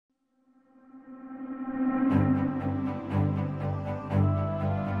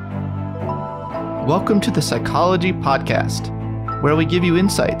Welcome to the Psychology Podcast, where we give you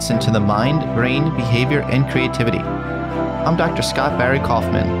insights into the mind, brain, behavior, and creativity. I'm Dr. Scott Barry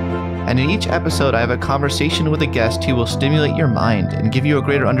Kaufman, and in each episode I have a conversation with a guest who will stimulate your mind and give you a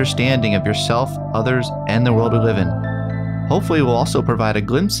greater understanding of yourself, others, and the world we live in. Hopefully we'll also provide a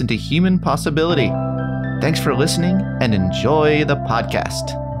glimpse into human possibility. Thanks for listening and enjoy the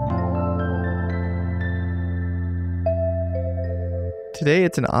podcast. Today,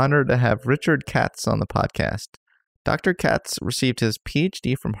 it's an honor to have Richard Katz on the podcast. Dr. Katz received his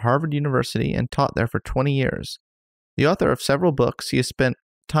Ph.D. from Harvard University and taught there for 20 years. The author of several books, he has spent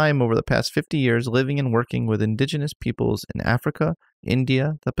time over the past 50 years living and working with Indigenous peoples in Africa,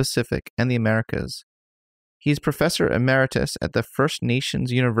 India, the Pacific, and the Americas. He's Professor Emeritus at the First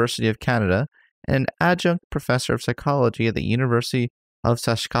Nations University of Canada and an adjunct professor of psychology at the University of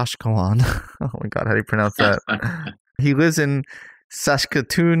Saskatchewan. Oh my God, how do you pronounce that? He lives in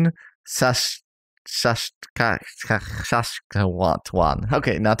Saskatoon, Saskatchewan.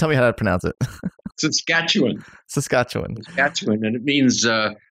 Okay, now tell me how to pronounce it. Saskatchewan. Saskatchewan, and it means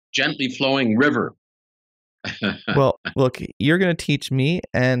gently flowing river. Well, look, you're going to teach me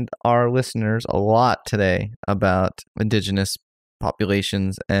and our listeners a lot today about Indigenous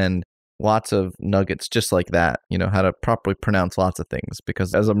populations and lots of nuggets just like that, you know, how to properly pronounce lots of things.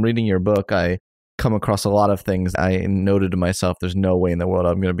 Because as I'm reading your book, I come across a lot of things. I noted to myself, there's no way in the world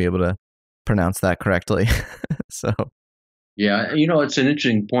I'm going to be able to pronounce that correctly. So, yeah, you know, it's an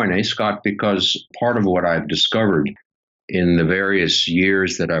interesting point, Scott, because part of what I've discovered in the various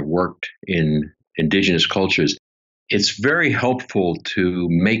years that I've worked in Indigenous cultures, it's very helpful to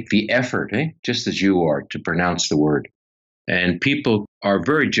make the effort, just as you are, to pronounce the word. And people are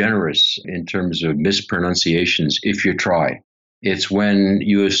very generous in terms of mispronunciations if you try. It's when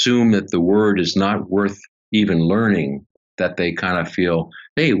you assume that the word is not worth even learning that they kind of feel,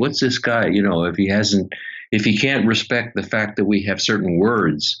 hey, what's this guy? You know, if he can't respect the fact that we have certain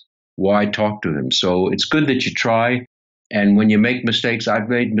words, why talk to him? So it's good that you try. And when you make mistakes, I've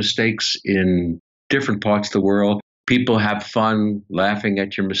made mistakes in different parts of the world. People have fun laughing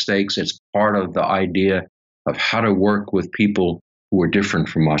at your mistakes. It's part of the idea of how to work with people who are different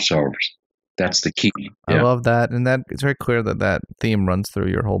from ourselves. That's the key. I love that. And that it's very clear that that theme runs through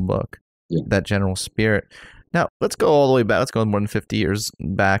your whole book, that general spirit. Now, let's go all the way back. Let's go more than 50 years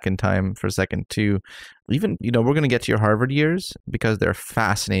back in time for a second to even, you know, we're going to get to your Harvard years because they're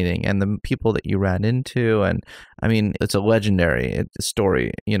fascinating and the people that you ran into. And I mean, it's a legendary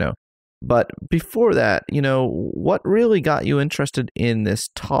story, you know. But before that, you know, what really got you interested in this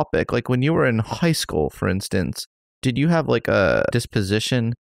topic? Like when you were in high school, for instance, did you have like a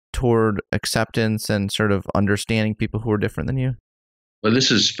disposition toward acceptance and sort of understanding people who are different than you? Well, this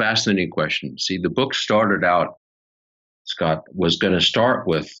is a fascinating question. See, the book started out, Scott, was going to start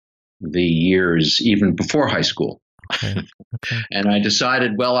with the years even before high school. Okay. And I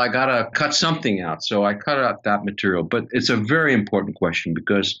decided, well, I got to cut something out. So I cut out that material. But it's a very important question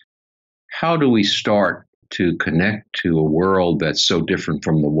because how do we start to connect to a world that's so different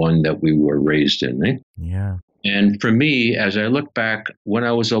from the one that we were raised in? Yeah. And for me, as I look back, when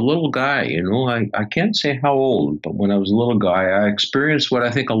I was a little guy, you know, I can't say how old, but when I was a little guy, I experienced what I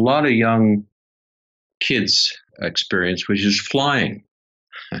think a lot of young kids experience, which is flying.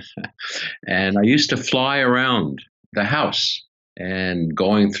 And I used to fly around the house and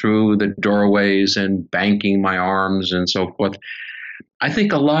going through the doorways and banking my arms and so forth. I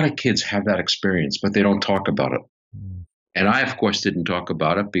think a lot of kids have that experience, but they don't talk about it. And I, of course, didn't talk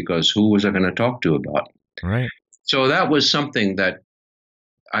about it because who was I going to talk to about it? Right. So that was something that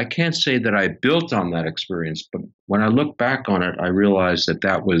I can't say that I built on that experience, but when I look back on it, I realized that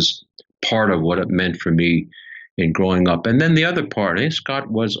that was part of what it meant for me in growing up. And then the other part,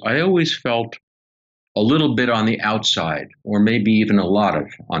 Scott, was I always felt a little bit on the outside, or maybe even a lot of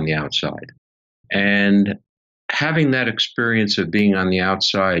on the outside. And having that experience of being on the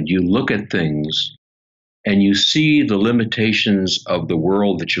outside, you look at things and you see the limitations of the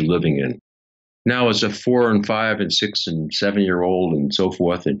world that you're living in. Now, as a 4 and 5 and 6 and 7-year-old and so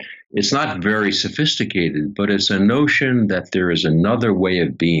forth, and it's not very sophisticated, but it's a notion that there is another way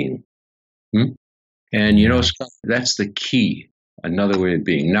of being. And, you know, Scott, that's the key, another way of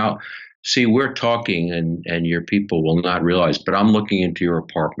being. Now, see, we're talking and your people will not realize, but I'm looking into your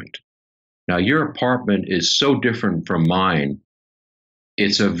apartment. Now, your apartment is so different from mine.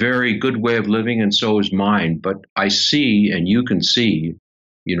 It's a very good way of living, and so is mine. But I see, and you can see,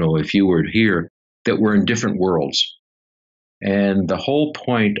 you know, if you were here, that we're in different worlds. And the whole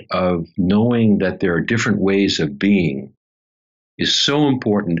point of knowing that there are different ways of being is so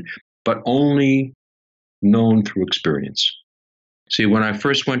important, but only known through experience. See, when I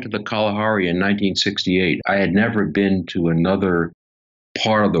first went to the Kalahari in 1968, I had never been to another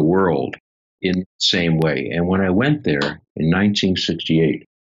part of the world in the same way. And when I went there in 1968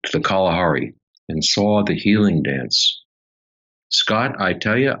 to the Kalahari and saw the healing dance, Scott, I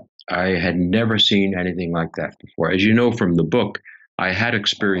tell you, I had never seen anything like that before. As you know from the book, I had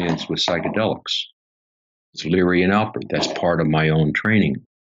experience with psychedelics. It's Leary and Alpert. That's part of my own training.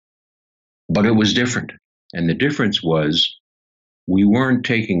 But it was different. And the difference was we weren't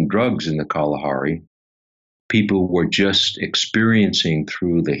taking drugs in the Kalahari. People were just experiencing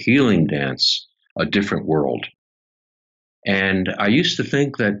through the healing dance a different world. And I used to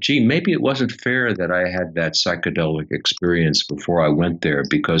think that, gee, maybe it wasn't fair that I had that psychedelic experience before I went there,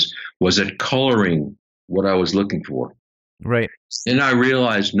 because was it coloring what I was looking for? Right. And I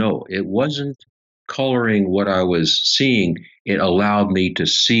realized, no, it wasn't coloring what I was seeing. It allowed me to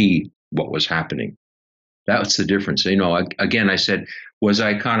see what was happening. That's the difference. You know, again, I said, was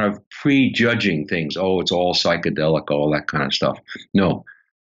I kind of prejudging things? Oh, it's all psychedelic, all that kind of stuff. No,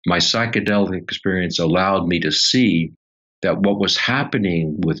 my psychedelic experience allowed me to see that what was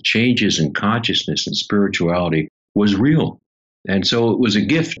happening with changes in consciousness and spirituality was real. And so it was a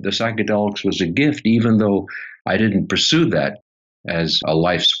gift. The psychedelics was a gift, even though I didn't pursue that as a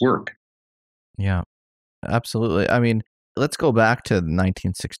life's work. Yeah, absolutely. I mean, let's go back to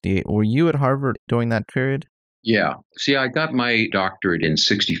 1968. Were you at Harvard during that period? Yeah. See, I got my doctorate in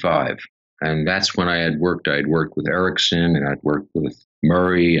 65, and that's when I had worked. I had worked with Erickson, and I'd worked with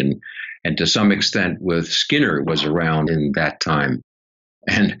Murray, and to some extent with Skinner was around in that time.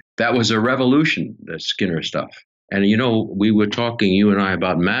 And that was a revolution, the Skinner stuff. And, you know, we were talking, you and I,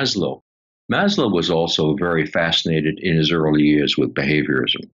 about Maslow. Maslow was also very fascinated in his early years with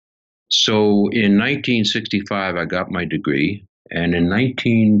behaviorism. So in 1965, I got my degree. And in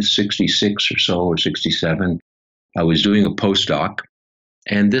 1966 or so, or 67, I was doing a postdoc.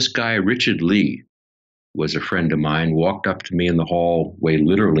 And this guy, Richard Lee, was a friend of mine, walked up to me in the hallway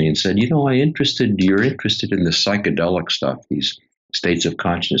literally and said, you know, you're interested in the psychedelic stuff, these states of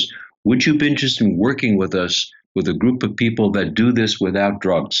consciousness. Would you be interested in working with us with a group of people that do this without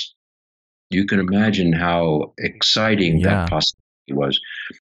drugs? You can imagine how exciting that possibility was.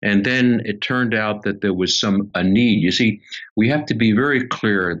 And then it turned out that there was a need. You see, we have to be very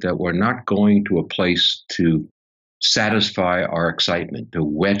clear that we're not going to a place to satisfy our excitement, to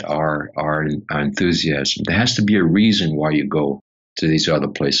whet our enthusiasm. There has to be a reason why you go to these other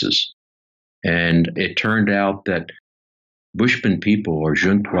places. And it turned out that Bushman people or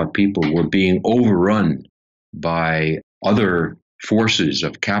Juntois people were being overrun by other forces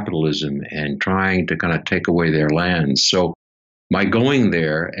of capitalism and trying to kind of take away their lands. So my going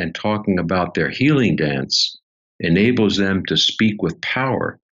there and talking about their healing dance enables them to speak with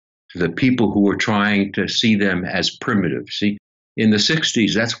power to the people who were trying to see them as primitive. See, in the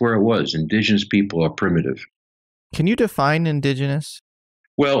 60s, that's where it was. Indigenous people are primitive. Can you define indigenous?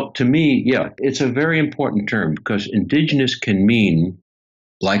 Well, to me, yeah, it's a very important term because indigenous can mean,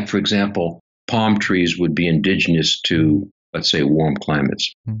 like, for example, palm trees would be indigenous to, let's say, warm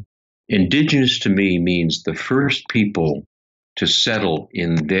climates. Indigenous to me means the first people to settle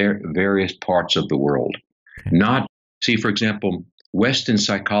in their various parts of the world. Not, see, for example, Western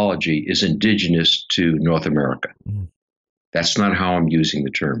psychology is indigenous to North America. That's not how I'm using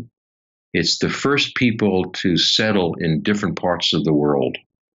the term. It's the first people to settle in different parts of the world.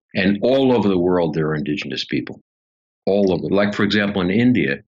 And all over the world, there are indigenous people. All over. Like, for example, in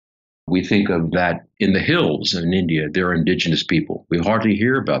India, we think of that in the hills in India, there are indigenous people. We hardly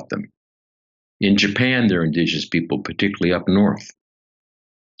hear about them. In Japan, there are indigenous people, particularly up north.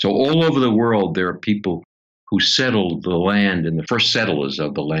 So all over the world, there are people who settled the land and the first settlers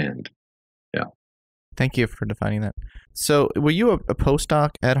of the land. Yeah. Thank you for defining that. So were you a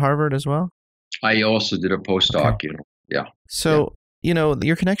postdoc at Harvard as well? I also did a postdoc, Okay. Yeah. So,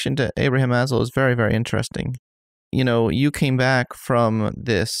 your connection to Abraham Maslow is very, very interesting. You came back from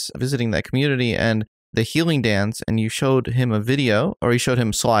this, visiting that community and the healing dance, and you showed him a video, or you showed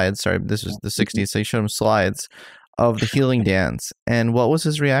him slides. Sorry, this was the 60s. So you showed him slides of the healing dance. And what was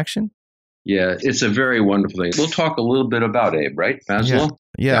his reaction? Yeah, it's a very wonderful thing. We'll talk a little bit about Abe, right, Maslow?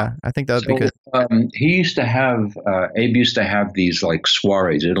 Yeah, I think that would be good. He used to have, Abe used to have these like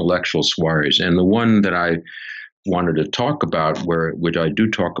soirees, intellectual soirees. And the one that I wanted to talk about, which I do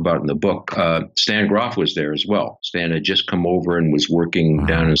talk about in the book, Stan Groff was there as well. Stan had just come over and was working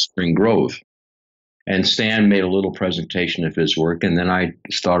down in Spring Grove. And Stan made a little presentation of his work. And then I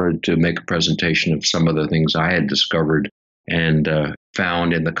started to make a presentation of some of the things I had discovered and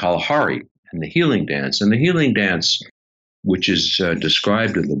found in the Kalahari and the healing dance. And the healing dance which is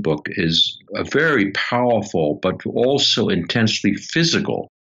described in the book, is a very powerful but also intensely physical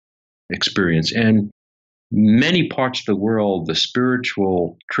experience. And many parts of the world, the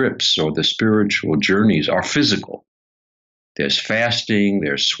spiritual trips or the spiritual journeys are physical. There's fasting,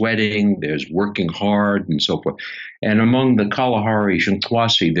 there's sweating, there's working hard, and so forth. And among the Kalahari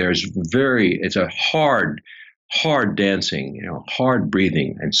Shinkwasi, it's a hard dancing, hard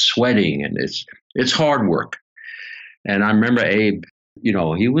breathing and sweating, and it's hard work. And I remember Abe,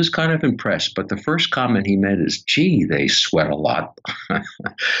 he was kind of impressed, but the first comment he made is, gee, they sweat a lot.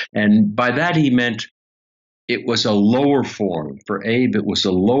 And by that he meant it was a lower form. For Abe, it was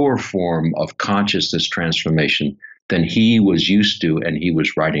a lower form of consciousness transformation than he was used to and he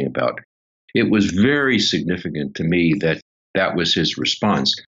was writing about. It was very significant to me that was his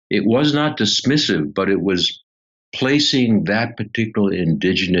response. It was not dismissive, but it was placing that particular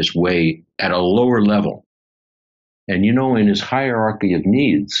indigenous way at a lower level. And in his hierarchy of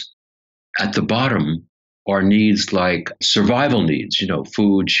needs, at the bottom are needs like survival needs,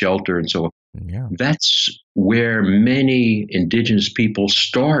 food, shelter, and so on. Yeah. That's where many indigenous people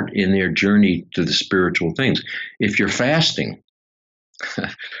start in their journey to the spiritual things. If you're fasting,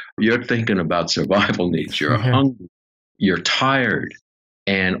 you're thinking about survival needs. You're hungry, you're tired.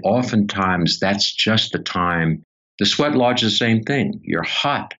 And oftentimes that's just the time. The sweat lodge is the same thing. You're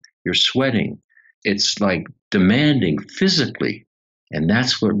hot, you're sweating. It's like demanding physically. And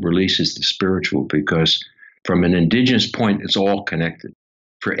that's what releases the spiritual, because from an indigenous point, it's all connected.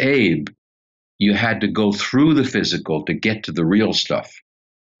 For Abe, you had to go through the physical to get to the real stuff.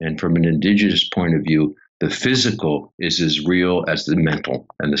 And from an indigenous point of view, the physical is as real as the mental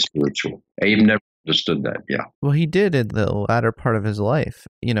and the spiritual. Abe never understood that, yeah. Well, he did in the latter part of his life.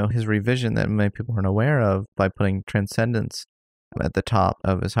 His revision that many people aren't aware of by putting transcendence at the top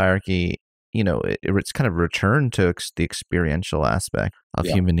of his hierarchy, it's kind of returned to the experiential aspect of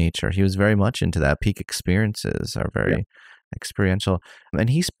human nature. He was very much into that. Peak experiences are very experiential. And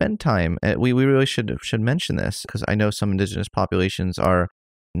he spent time, we really should mention this, because I know some indigenous populations are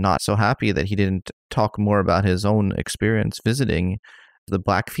not so happy that he didn't talk more about his own experience visiting the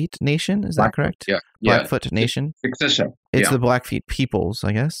Blackfeet Nation. Is that correct? Yeah. Blackfoot Nation? It's the Blackfeet peoples,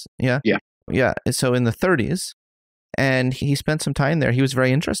 I guess. Yeah. Yeah. So in the 30s, and he spent some time there. He was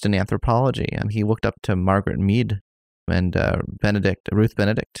very interested in anthropology, and he looked up to Margaret Mead and Ruth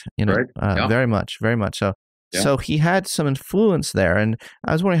Benedict, Right. Very much so. Yeah. So he had some influence there, and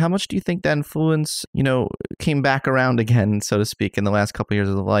I was wondering, how much do you think that influence, came back around again, so to speak, in the last couple of years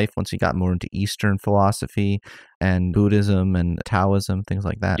of his life, once he got more into Eastern philosophy and Buddhism and Taoism, things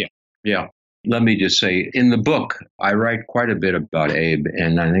like that? Yeah. Let me just say, in the book, I write quite a bit about Abe,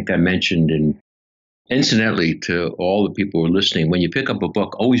 and I think I mentioned incidentally, to all the people who are listening, when you pick up a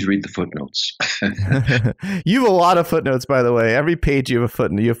book, always read the footnotes. You have a lot of footnotes, by the way. Every page you have a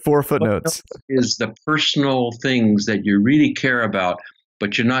footnote. You have 4 footnotes. Is the personal things that you really care about,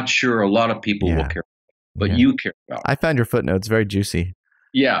 but you're not sure a lot of people will care about, but you care about. I found your footnotes very juicy.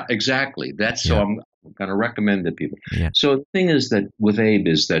 Yeah, exactly. So I'm going to recommend to people. Yeah. So the thing is that with Abe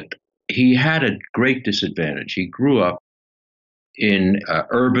is that he had a great disadvantage. He grew up in an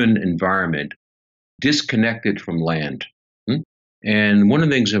urban environment, disconnected from land. And one of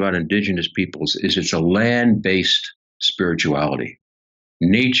the things about indigenous peoples is it's a land-based spirituality.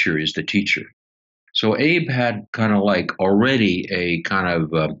 Nature is the teacher. So Abe had kind of like already a kind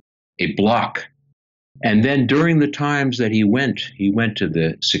of a block. And then during the times that he went to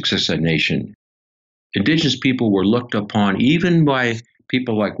the Successor Nation, indigenous people were looked upon, even by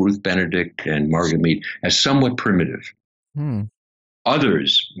people like Ruth Benedict and Margaret Mead, as somewhat primitive.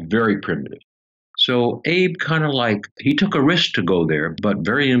 Others, very primitive. So Abe he took a risk to go there, but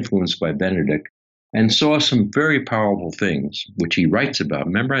very influenced by Benedict, and saw some very powerful things, which he writes about.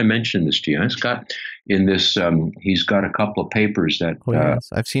 Remember, I mentioned this to you. He's got a couple of papers that... yes.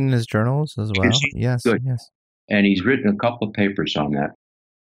 I've seen in his journals as well. Yes, good. Yes. And he's written a couple of papers on that.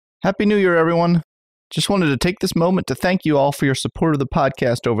 Happy New Year, everyone. Just wanted to take this moment to thank you all for your support of the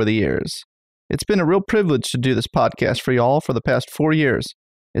podcast over the years. It's been a real privilege to do this podcast for you all for the past 4 years.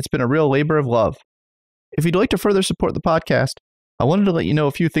 It's been a real labor of love. If you'd like to further support the podcast, I wanted to let you know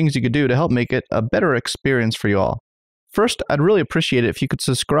a few things you could do to help make it a better experience for you all. First, I'd really appreciate it if you could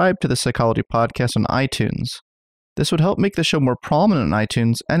subscribe to the Psychology Podcast on iTunes. This would help make the show more prominent on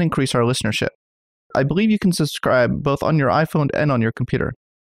iTunes and increase our listenership. I believe you can subscribe both on your iPhone and on your computer.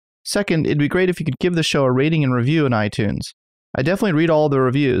 Second, it'd be great if you could give the show a rating and review in iTunes. I definitely read all the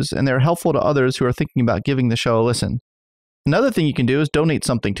reviews, and they're helpful to others who are thinking about giving the show a listen. Another thing you can do is donate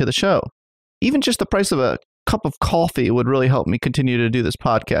something to the show. Even just the price of a cup of coffee would really help me continue to do this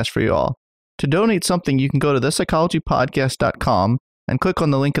podcast for you all. To donate something, you can go to thepsychologypodcast.com and click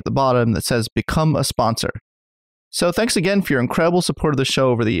on the link at the bottom that says Become a Sponsor. So thanks again for your incredible support of the show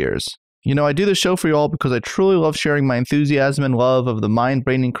over the years. You know, I do the show for you all because I truly love sharing my enthusiasm and love of the mind,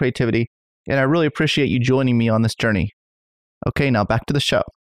 brain, and creativity, and I really appreciate you joining me on this journey. Okay, now back to the show.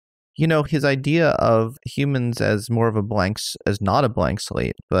 You know, his idea of humans as more of as not a blank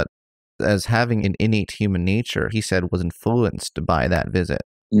slate, but as having an innate human nature, he said was influenced by that visit.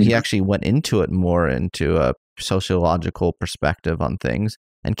 Mm-hmm. He actually went into it more into a sociological perspective on things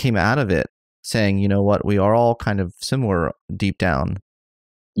and came out of it saying, you know what, we are all kind of similar deep down.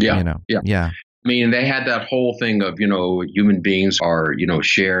 Yeah. I mean, they had that whole thing of, human beings are,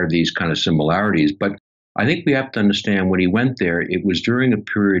 share these kind of similarities. But I think we have to understand when he went there, it was during a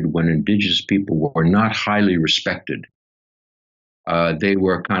period when Indigenous people were not highly respected. They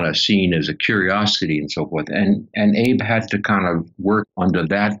were kind of seen as a curiosity and so forth. And Abe had to kind of work under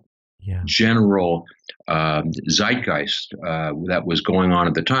that general zeitgeist that was going on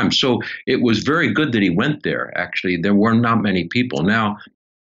at the time. So it was very good that he went there. Actually, there were not many people. Now,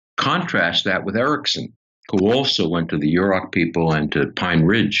 contrast that with Erickson, who also went to the Yurok people and to Pine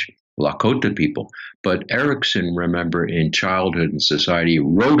Ridge, Lakota people. But Erickson, remember, in Childhood and Society,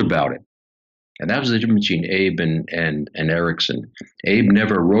 wrote about it. And that was the difference between Abe and Erickson. Abe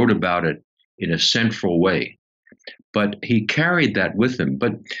never wrote about it in a central way, but he carried that with him.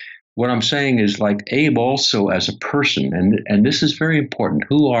 But what I'm saying is, like, Abe also as a person, and this is very important,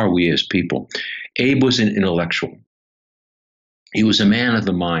 who are we as people? Abe was an intellectual. He was a man of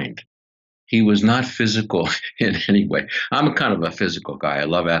the mind. He was not physical in any way. I'm kind of a physical guy. I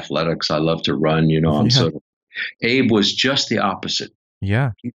love athletics. I love to run, Abe was just the opposite.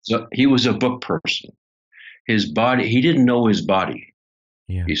 Yeah. He was a book person. His body, he didn't know his body,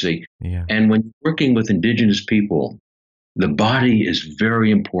 you see. Yeah. And when you're working with Indigenous people, the body is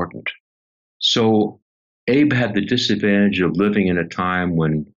very important. So Abe had the disadvantage of living in a time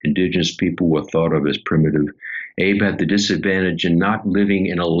when Indigenous people were thought of as primitive. Abe had the disadvantage in not living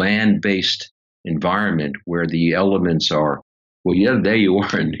in a land-based environment where the elements are, there you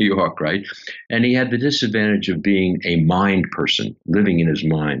are in New York, right? And he had the disadvantage of being a mind person, living in his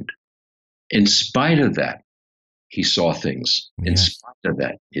mind. In spite of that, he saw things. In spite of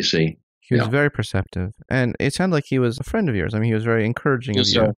that, you see. He was very perceptive. And it sounded like he was a friend of yours. I mean, he was very encouraging of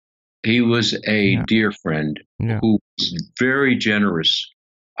you. He was a dear friend who was very generous.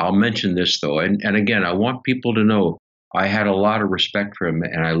 I'll mention this, though. And again, I want people to know I had a lot of respect for him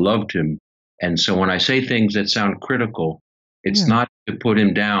and I loved him. And so when I say things that sound critical, it's not to put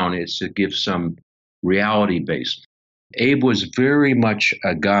him down. It's to give some reality base. Abe was very much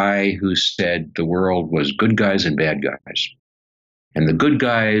a guy who said the world was good guys and bad guys. And the good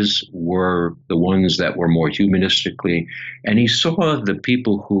guys were the ones that were more humanistically. And he saw the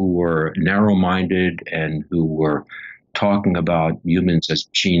people who were narrow-minded and who were talking about humans as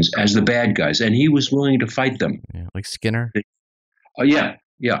machines as the bad guys. And he was willing to fight them. Yeah, like Skinner? He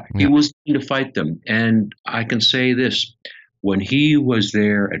was willing to fight them. And I can say this. When he was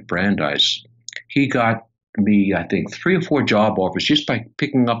there at Brandeis, he got me, I think, 3 or 4 job offers just by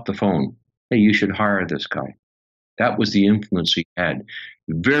picking up the phone. Hey, you should hire this guy. That was the influence he had.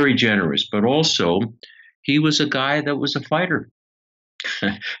 Very generous, but also he was a guy that was a fighter.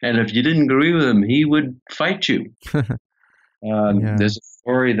 And if you didn't agree with him, he would fight you. There's a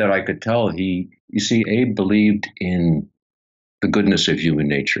story that I could tell. You see, Abe believed in the goodness of human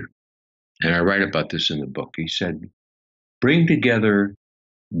nature. And I write about this in the book. He said, bring together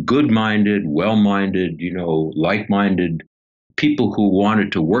good-minded, well-minded, like-minded people who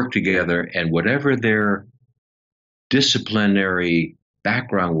wanted to work together, and whatever their disciplinary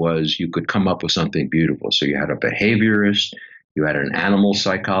background was, you could come up with something beautiful. So you had a behaviorist, you had an animal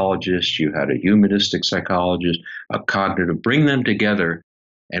psychologist, you had a humanistic psychologist, a cognitive. Bring them together,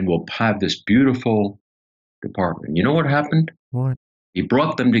 and we'll have this beautiful department. You know what happened? What? He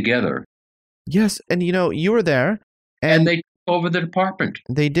brought them together. Yes, and you were there. And they took over the department.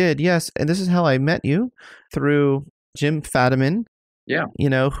 They did, yes. And this is how I met you, through Jim Fadiman. Yeah.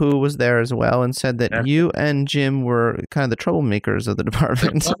 Who was there as well and said that you and Jim were kind of the troublemakers of the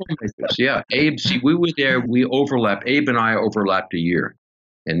department. Yeah. Abe, see, we were there. We overlapped. Abe and I overlapped a year.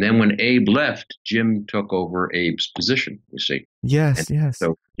 And then when Abe left, Jim took over Abe's position, you see. Yes.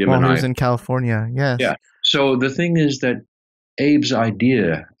 So Jim While and he was in California, yes. Yeah. So the thing is that Abe's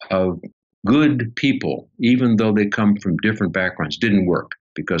idea of good people, even though they come from different backgrounds, didn't work,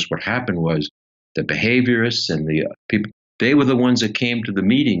 because what happened was the behaviorists and the people, they were the ones that came to the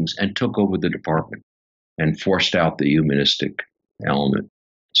meetings and took over the department and forced out the humanistic element.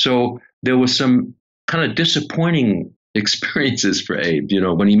 So there was some kind of disappointing experiences for Abe,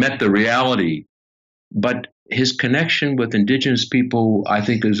 when he met the reality. But his connection with Indigenous people, I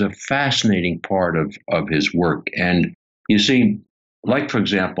think, is a fascinating part of his work. And you see, like, for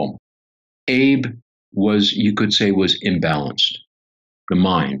example, Abe you could say, was imbalanced, the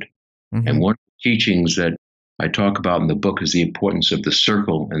mind. Mm-hmm. And one of the teachings that I talk about in the book is the importance of the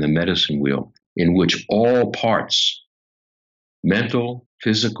circle and the medicine wheel, in which all parts, mental,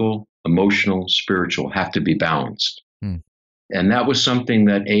 physical, emotional, spiritual, have to be balanced. Mm. And that was something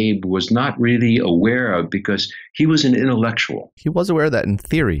that Abe was not really aware of because he was an intellectual. He was aware of that in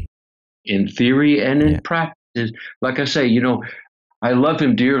theory. In theory and in practice. Like I say, I love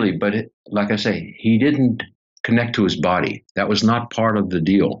him dearly, but like I say, he didn't connect to his body. That was not part of the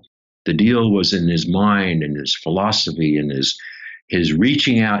deal. The deal was in his mind and his philosophy and his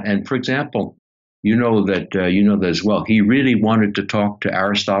reaching out. And for example, you know that as well. He really wanted to talk to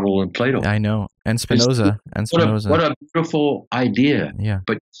Aristotle and Plato. I know, and Spinoza. What a beautiful idea. Yeah.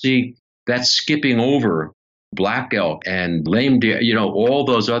 But see, that's skipping over Black Elk and Lame Deer. All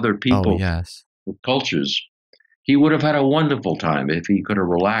those other people. Oh, yes. With cultures. He would have had a wonderful time if he could have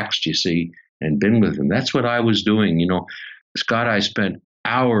relaxed, you see, and been with them. That's what I was doing. Scott, I spent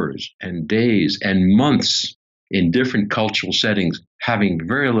hours and days and months in different cultural settings, having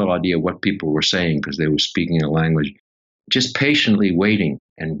very little idea what people were saying because they were speaking a language, just patiently waiting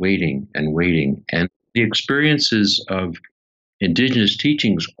and waiting and waiting. And the experiences of Indigenous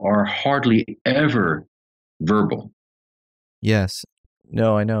teachings are hardly ever verbal. Yes.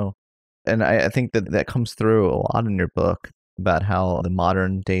 No, I know. And I think that comes through a lot in your book about how the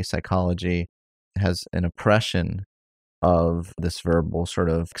modern day psychology has an oppression of this verbal sort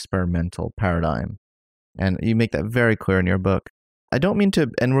of experimental paradigm. And you make that very clear in your book. I don't mean to,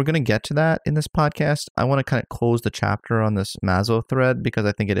 and we're going to get to that in this podcast. I want to kind of close the chapter on this Maslow thread because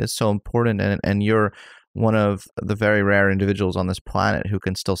I think it is so important. And you're one of the very rare individuals on this planet who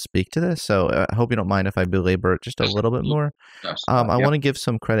can still speak to this. So I hope you don't mind if I belabor it just a little bit more. I want to give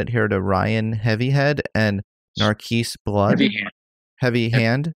some credit here to Ryan Heavyhead and Narcisse Blood. Heavy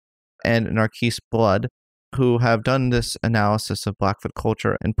Hand and Narcisse Blood, who have done this analysis of Blackfoot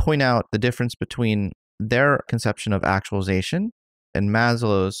culture and point out the difference between their conception of actualization and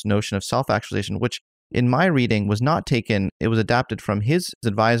Maslow's notion of self-actualization, which in my reading was not taken, it was adapted from his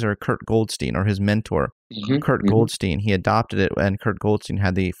advisor, Kurt Goldstein, or his mentor, Kurt Goldstein. He adopted it, and Kurt Goldstein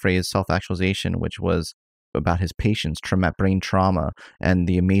had the phrase self-actualization, which was about his patients, brain trauma, and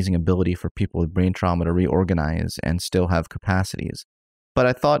the amazing ability for people with brain trauma to reorganize and still have capacities. But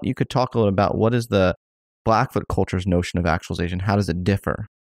I thought you could talk a little about what is the Blackfoot culture's notion of actualization? How does it differ?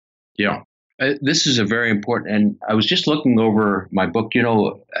 Yeah. This is a very important, and I was just looking over my book.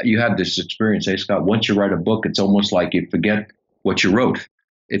 You have this experience, Scott. Once you write a book, it's almost like you forget what you wrote.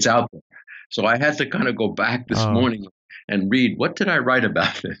 It's out there. So I had to kind of go back this morning and read, what did I write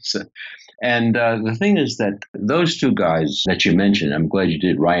about this? And the thing is that those two guys that you mentioned, I'm glad you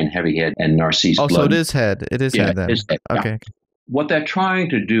did, Ryan Heavyhead and Narcisse Blood. So it is Head. It is Head then. It is Head, okay. Yeah. What they're trying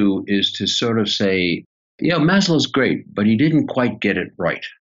to do is to sort of say, Maslow's great, but he didn't quite get it right.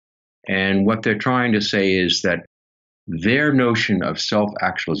 And what they're trying to say is that their notion of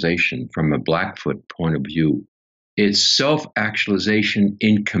self-actualization from a Blackfoot point of view, it's self-actualization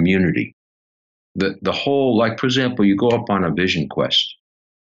in community. The whole, like, for example, you go up on a vision quest.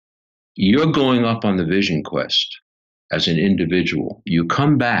 You're going up on the vision quest as an individual. You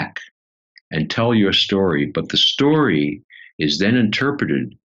come back and tell your story, but the story is then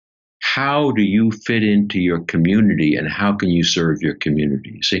interpreted. How do you fit into your community and how can you serve your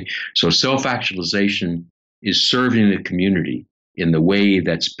community? You see? So self-actualization is serving the community in the way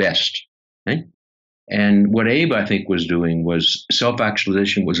that's best. Right? And what Abe, I think, was doing was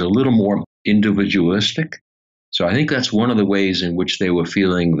self-actualization was a little more individualistic. So I think that's one of the ways in which they were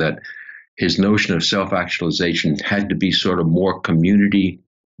feeling that his notion of self-actualization had to be sort of more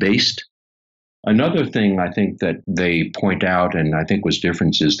community-based. Another thing I think that they point out, and I think was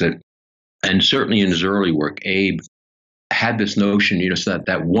different, is that, and certainly in his early work, Abe had this notion, so that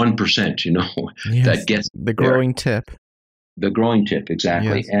 1%, yes, that gets the growing tip. The growing tip,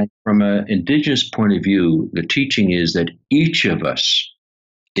 exactly. Yes. And from an Indigenous point of view, the teaching is that each of us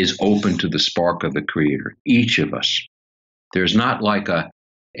is open to the spark of the Creator. Each of us. There's not like a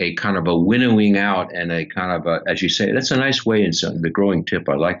kind of a winnowing out and a kind of a, as you say, that's a nice way in the growing tip.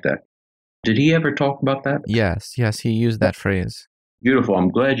 I like that. Did he ever talk about that? Yes, he used that phrase. Beautiful. I'm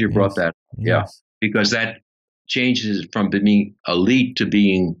glad you brought that. Yes. Yeah, because that changes from being elite to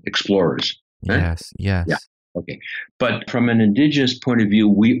being explorers. Right? Yes. Yeah. Okay. But from an Indigenous point of view,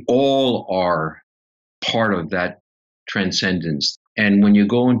 we all are part of that transcendence. And when you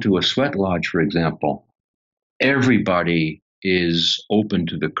go into a sweat lodge, for example, everybody is open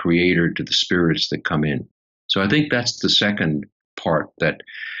to the creator, to the spirits that come in. So I think that's the second part that,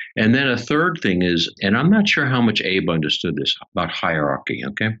 and then a third thing is, and I'm not sure how much Abe understood this about hierarchy,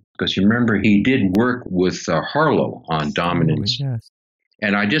 okay? Because you remember he did work with Harlow on dominance. Oh, yes.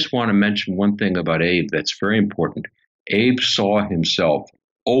 And I just want to mention one thing about Abe that's very important. Abe saw himself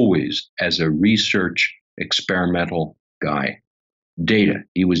always as a research experimental guy. Data.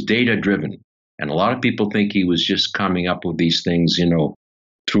 He was data driven. And a lot of people think he was just coming up with these things,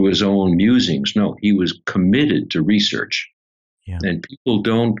 through his own musings. No, he was committed to research. Yeah. And people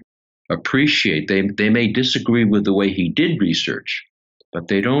don't appreciate, they may disagree with the way he did research, but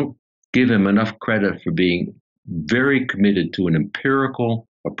they don't give him enough credit for being very committed to an empirical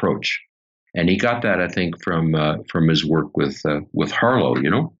approach. And he got that, I think, from his work with Harlow,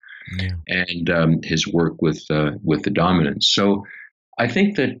 Yeah. and his work with the dominance. So I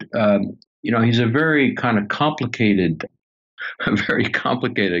think that he's a very kind of complicated, a very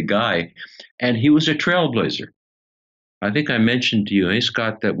complicated guy, and he was a trailblazer. I think I mentioned to you, hey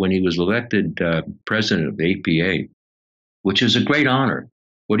Scott, that when he was elected president of the APA, which is a great honor,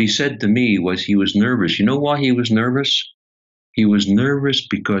 what he said to me was he was nervous. You know why he was nervous? He was nervous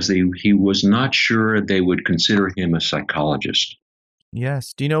because he was not sure they would consider him a psychologist.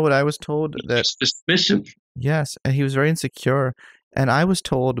 Yes. Do you know what I was told? That dismissive. Yes, and he was very insecure. And I was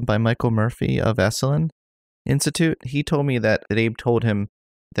told by Michael Murphy of Esalen Institute, he told me that Abe told him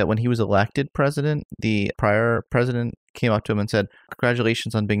that when he was elected president, the prior president came up to him and said,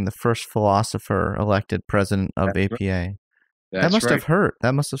 "Congratulations on being the first philosopher elected president of That's APA." Right. That must have hurt.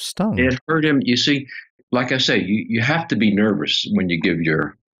 That must have stung. It hurt him. You see, like I say, you have to be nervous when you give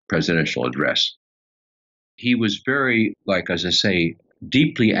your presidential address. He was very, as I say,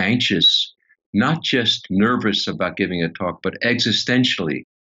 deeply anxious, not just nervous about giving a talk, but existentially,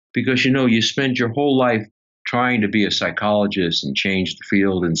 because, you spend your whole life trying to be a psychologist and change the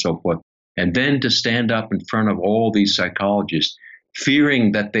field and so forth. And then to stand up in front of all these psychologists,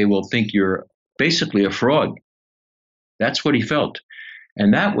 fearing that they will think you're basically a fraud. That's what he felt.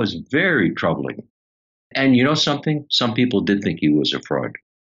 And that was very troubling. And you know something? Some people did think he was a fraud.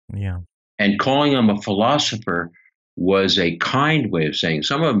 Yeah. And calling him a philosopher was a kind way of saying,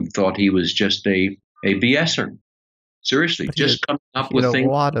 some of them thought he was just a BSer. Seriously, just coming up with things. A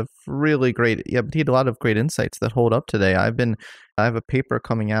lot of really great, but he had a lot of great insights that hold up today. I have a paper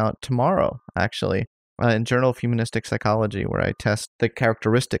coming out tomorrow, actually, in Journal of Humanistic Psychology, where I test the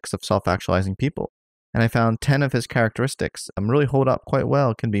characteristics of self-actualizing people. And I found 10 of his characteristics really hold up quite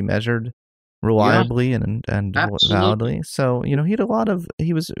well, can be measured reliably and validly. So,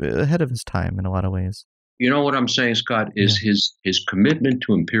 he was ahead of his time in a lot of ways. You know what I'm saying, Scott, is his commitment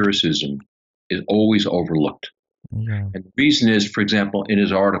to empiricism is always overlooked. Yeah. And the reason is, for example, in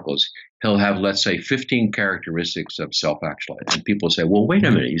his articles, he'll have, let's say, 15 characteristics of self-actualization. And people say, well, wait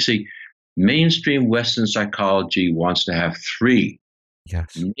a minute. You see, mainstream Western psychology wants to have 3,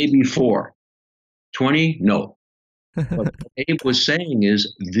 maybe 4. 20? No. What Abe was saying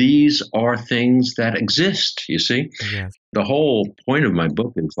is these are things that exist, you see? Yes. The whole point of my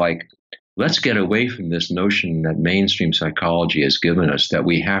book is let's get away from this notion that mainstream psychology has given us, that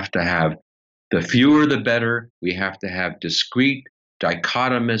we have to have the fewer the better. We have to have discrete,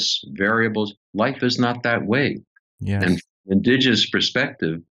 dichotomous variables. Life is not that way. Yes. And from an indigenous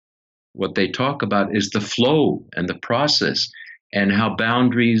perspective, what they talk about is the flow and the process and how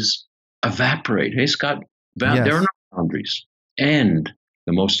boundaries evaporate. Hey, Scott, there are no boundaries. And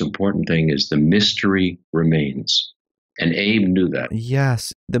the most important thing is the mystery remains. And Abe knew that.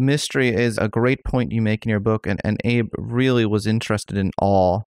 Yes. The mystery is a great point you make in your book. And Abe really was interested in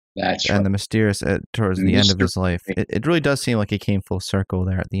awe. That's and right. the mysterious towards the end of his life. It really does seem like he came full circle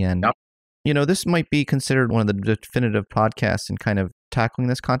there at the end. Yep. This might be considered one of the definitive podcasts in kind of tackling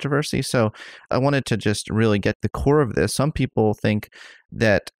this controversy. So I wanted to just really get the core of this. Some people think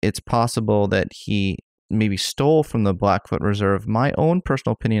that it's possible that he maybe stole from the Blackfoot Reserve. My own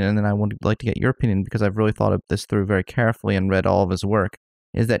personal opinion, and then I would like to get your opinion because I've really thought of this through very carefully and read all of his work,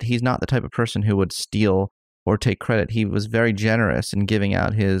 is that he's not the type of person who would steal or take credit. He was very generous in giving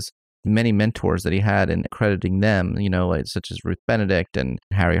out his many mentors that he had and crediting them, such as Ruth Benedict and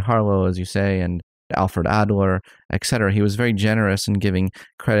Harry Harlow, as you say, and Alfred Adler, etc. He was very generous in giving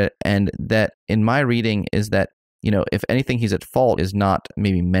credit. And that, in my reading, is that, if anything, he's at fault is not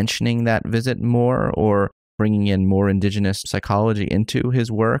maybe mentioning that visit more or bringing in more indigenous psychology into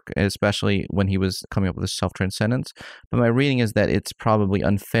his work, especially when he was coming up with this self-transcendence. But my reading is that it's probably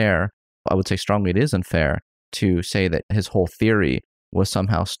unfair. I would say strongly it is unfair to say that his whole theory was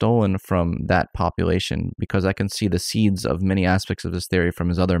somehow stolen from that population, because I can see the seeds of many aspects of this theory from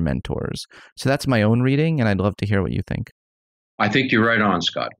his other mentors. So that's my own reading, and I'd love to hear what you think. I think you're right on,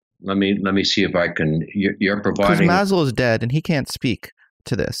 Scott. Let me see if I can. You're providing, because Maslow is dead and he can't speak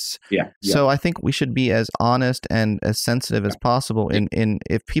to this. Yeah. So I think we should be as honest and as sensitive as possible. In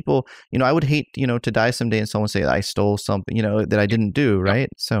if people, I would hate, to die someday and someone say I stole something, that I didn't do, right?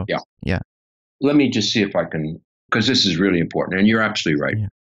 So yeah. Let me just see if I can, because this is really important, and you're absolutely right. Yeah.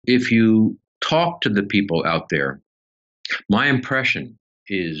 If you talk to the people out there, my impression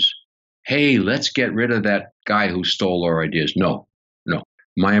is, hey, let's get rid of that guy who stole our ideas. No.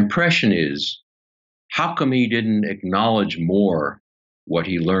 My impression is, how come he didn't acknowledge more what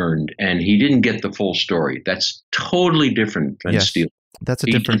he learned, and he didn't get the full story? That's totally different than stealing. That's a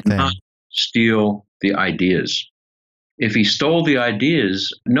different thing. Not steal the ideas. If he stole the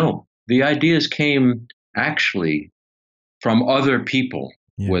ideas, no, the ideas came actually from other people,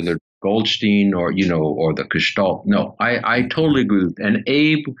 whether Goldstein or the Gestalt. No, I totally agree with. And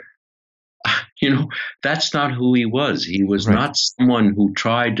Abe, that's not who he was. He was not someone who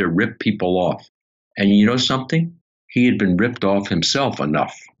tried to rip people off. And you know something? He had been ripped off himself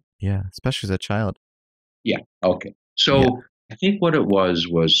enough. Yeah, especially as a child. Yeah. Okay. So I think what it was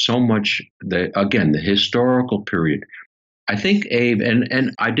so much the historical period. I think Abe,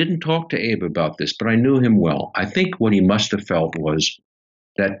 and I didn't talk to Abe about this, but I knew him well. I think what he must have felt was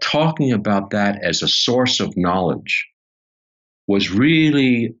that talking about that as a source of knowledge was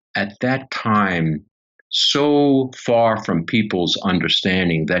really, at that time, so far from people's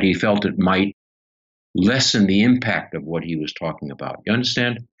understanding that he felt it might lessen the impact of what he was talking about. You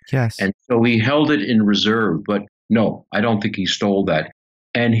understand? Yes. And so he held it in reserve, but no, I don't think he stole that.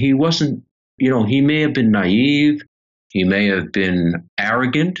 And he wasn't, he may have been naive. He may have been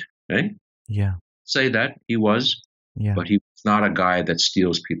arrogant. Right? Yeah. Say that he was. Yeah. But he was not a guy that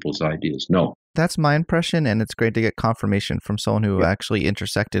steals people's ideas. No. That's my impression, and it's great to get confirmation from someone who actually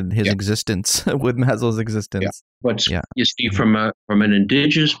intersected his existence with Maslow's existence. Yeah. But you see, from an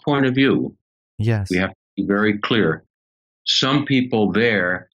indigenous point of view, we have to be very clear. Some people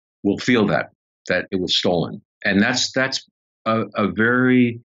there will feel that it was stolen, and that's a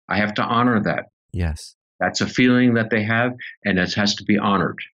very, I have to honor that. Yes, that's a feeling that they have, and it has to be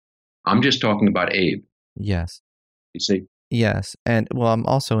honored. I'm just talking about Abe. Yes. You see. Yes, and I'm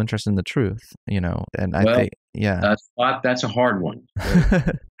also interested in the truth, and I think, that's a hard one.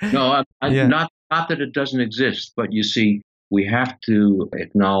 No, not that it doesn't exist, but you see, we have to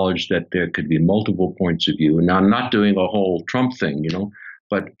acknowledge that there could be multiple points of view. And I'm not doing a whole Trump thing,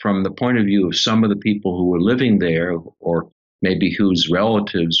 but from the point of view of some of the people who were living there, or maybe whose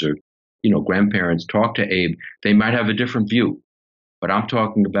relatives or, grandparents talked to Abe, they might have a different view. But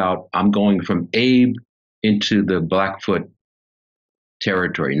I'm going from Abe into the Blackfoot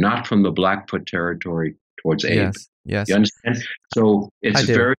territory, not from the Blackfoot territory towards Abe. Yes. You understand? So it's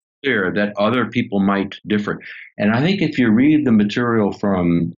very clear that other people might differ. And I think if you read the material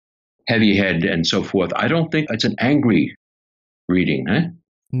from Heavyhead and so forth, I don't think it's an angry reading.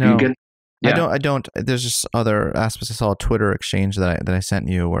 No, I don't. There's just other aspects. I saw a Twitter exchange that I sent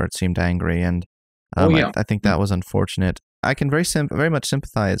you where it seemed angry, and I think that was unfortunate. I can very much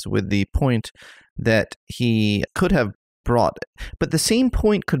sympathize with the point that he could have brought, but the same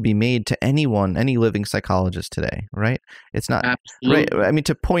point could be made to anyone, any living psychologist today, right? It's not absolutely right. I mean,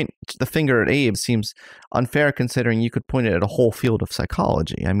 to point the finger at Abe seems unfair, considering you could point it at a whole field of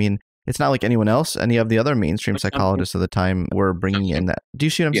psychology. I mean, it's not like anyone else, any of the other mainstream psychologists of the time were bringing in that. Do you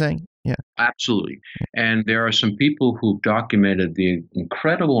see what I'm saying? Yeah, absolutely. And there are some people who've documented the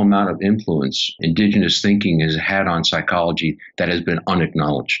incredible amount of influence indigenous thinking has had on psychology that has been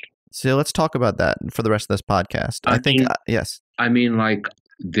unacknowledged. So let's talk about that for the rest of this podcast. I think, yes. I mean, like,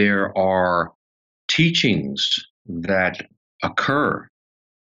 there are teachings that occur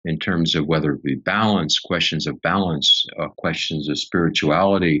in terms of whether it be balance, questions of balance, questions of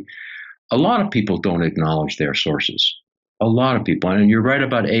spirituality. A lot of people don't acknowledge their sources. A lot of people. And you're right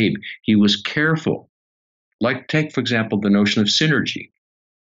about Abe. He was careful. Like, take, for example, the notion of synergy.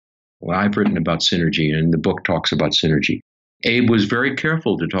 Well, I've written about synergy, and the book talks about synergy. Abe was very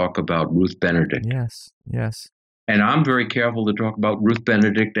careful to talk about Ruth Benedict. Yes. And I'm very careful to talk about Ruth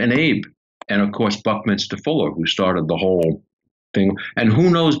Benedict and Abe. And, of course, Buckminster Fuller, who started the whole thing. And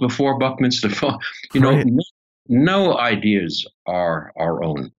who knows before Buckminster Fuller? No ideas are our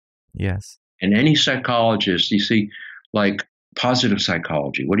own. Yes. And any psychologist, you see, like positive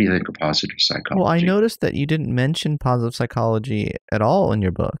psychology. What do you think of positive psychology? Well, I noticed that you didn't mention positive psychology at all in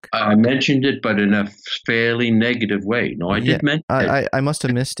your book. I mentioned it, but in a fairly negative way. No, I did mention it. I must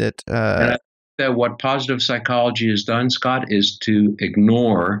have missed it. And that what positive psychology has done, Scott, is to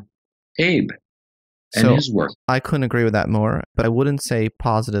ignore Abe and his work. I couldn't agree with that more, but I wouldn't say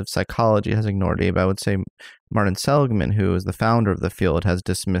positive psychology has ignored Abe. I would say Martin Seligman, who is the founder of the field, has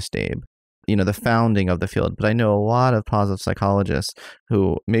dismissed Abe, the founding of the field. But I know a lot of positive psychologists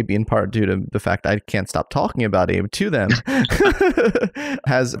who, maybe in part due to the fact I can't stop talking about Abe to them,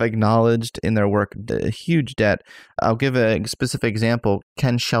 has acknowledged in their work a huge debt. I'll give a specific example.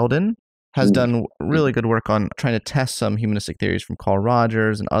 Ken Sheldon has done really good work on trying to test some humanistic theories from Carl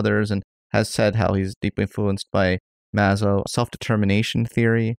Rogers and others, and has said how he's deeply influenced by Maslow, self-determination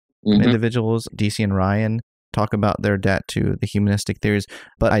theory. Individuals, DC and Ryan, talk about their debt to the humanistic theories.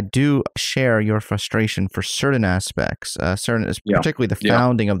 But I do share your frustration for certain aspects, particularly the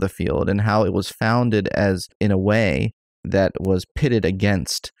founding of the field and how it was founded as in a way that was pitted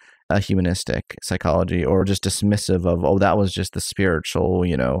against humanistic psychology, or just dismissive of, that was just the spiritual,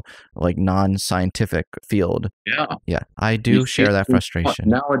 like non-scientific field. Yeah, I do share that frustration.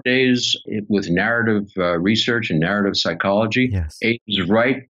 Nowadays, with narrative research and narrative psychology, Abe is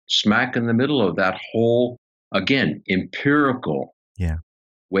right smack in the middle of that whole, again, empirical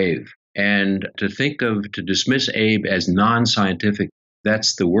wave. And to dismiss Abe as non-scientific,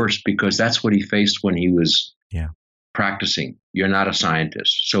 that's the worst, because that's what he faced when he was practicing. You're not a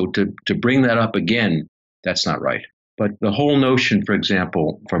scientist. So to bring that up again, that's not right. But the whole notion, for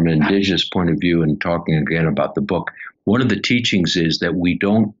example, from an indigenous point of view, and talking again about the book, one of the teachings is that we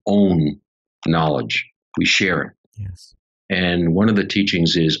don't own knowledge. We share it. Yes. And one of the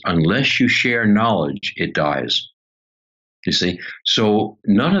teachings is, unless you share knowledge, it dies. You see? So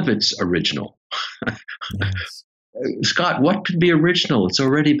none of it's original. Yes. Scott, what could be original? It's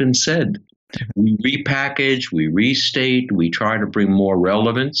already been said. We repackage, we restate, we try to bring more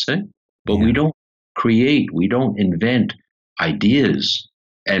relevance, but we don't create, we don't invent ideas.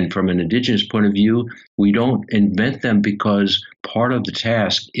 And from an indigenous point of view, we don't invent them because part of the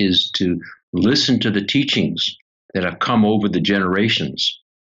task is to listen to the teachings that have come over the generations.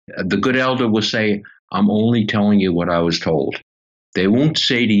 The good elder will say, I'm only telling you what I was told. They won't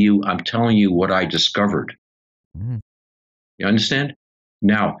say to you, I'm telling you what I discovered. You understand?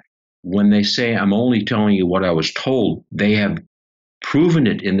 Now, when they say, I'm only telling you what I was told, they have proven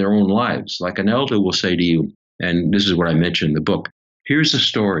it in their own lives. Like an elder will say to you, and this is what I mentioned in the book, here's a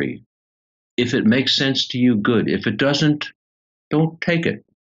story. If it makes sense to you, good. If it doesn't, don't take it.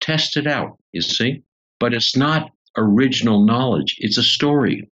 Test it out, you see? But it's not original knowledge. It's a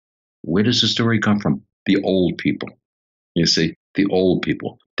story. Where does the story come from? The old people. You see, the old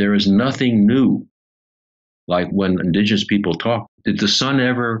people. There is nothing new. Like when indigenous people talk, did the sun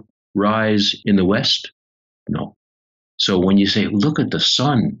ever rise in the west? No. So when you say, look at the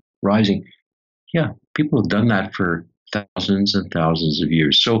sun rising, people have done that for thousands and thousands of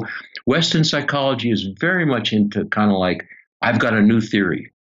years. So Western psychology is very much into kind of like, I've got a new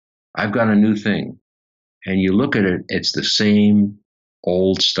theory. I've got a new thing. And you look at it, it's the same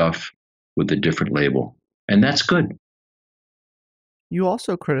old stuff with a different label. And that's good. You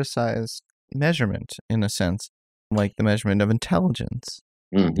also criticize measurement, in a sense, like the measurement of intelligence.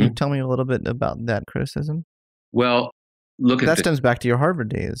 Can you tell me a little bit about that criticism? Well, that stems back to your Harvard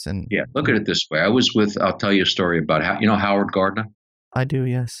days. And look at it this way. I'll tell you a story about Howard Gardner? I do,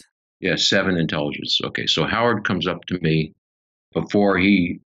 yes. Yeah, 7 intelligence. Okay, so Howard comes up to me before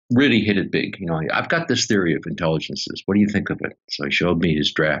he really hit it big. I've got this theory of intelligences. What do you think of it? So he showed me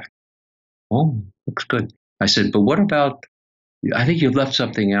his draft. Oh, looks good. I said, but what about, I think you've left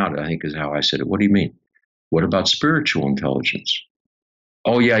something out, I think is how I said it. What do you mean? What about spiritual intelligence?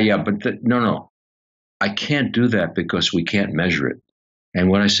 Oh, yeah, but no. I can't do that because we can't measure it. And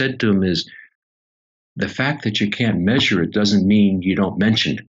what I said to him is, the fact that you can't measure it doesn't mean you don't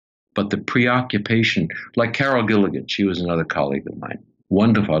mention it. But the preoccupation, like Carol Gilligan, she was another colleague of mine.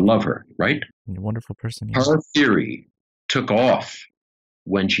 Wonderful. I love her, right? Wonderful person. Yes. Her theory took off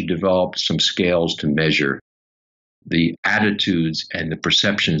when she developed some scales to measure the attitudes and the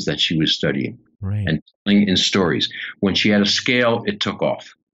perceptions that she was studying and telling in stories. When she had a scale, it took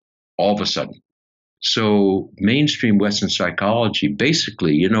off all of a sudden. So mainstream Western psychology,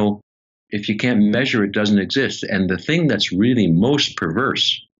 basically, if you can't measure, it doesn't exist. And the thing that's really most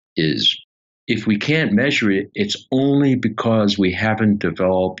perverse is if we can't measure it, it's only because we haven't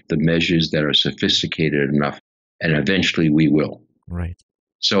developed the measures that are sophisticated enough, and eventually we will. Right.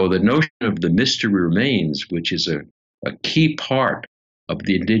 So the notion of the mystery remains, which is a key part of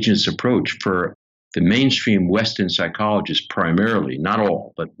the indigenous approach for the mainstream Western psychologists primarily, not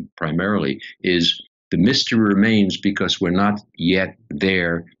all, but primarily, is the mystery remains because we're not yet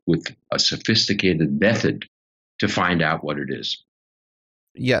there with a sophisticated method to find out what it is.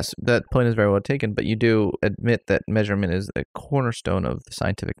 Yes, that point is very well taken, but you do admit that measurement is the cornerstone of the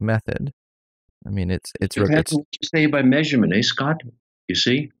scientific method. I mean, it's Depends on what you say by measurement, eh, Scott? You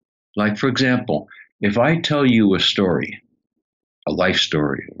see? Like, for example, if I tell you a story, a life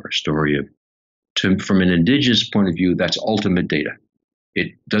story, or a story from an indigenous point of view, that's ultimate data.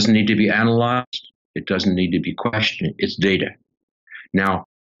 It doesn't need to be analyzed. It doesn't need to be questioned. It's data. Now,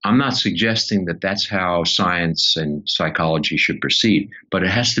 I'm not suggesting that that's how science and psychology should proceed, but it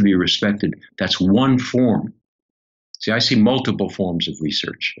has to be respected. That's one form. See, I see multiple forms of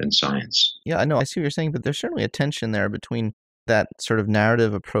research and science. Yeah, I know. I see what you're saying, but there's certainly a tension there between that sort of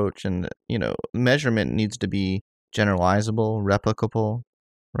narrative approach and, measurement needs to be generalizable, replicable,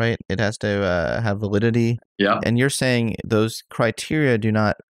 right? It has to have validity. Yeah. And you're saying those criteria do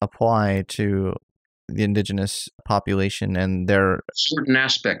not apply to the indigenous population and their certain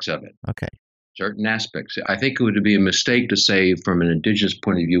aspects of it. Okay. Certain aspects. I think it would be a mistake to say from an indigenous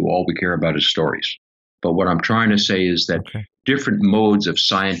point of view, all we care about is stories. But what I'm trying to say is that different modes of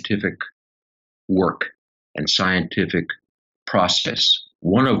scientific work and scientific process,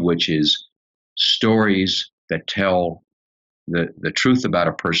 one of which is stories that tell the truth about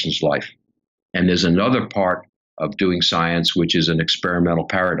a person's life. And there's another part of doing science, which is an experimental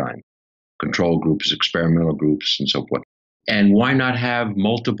paradigm, control groups, experimental groups, and so forth. And why not have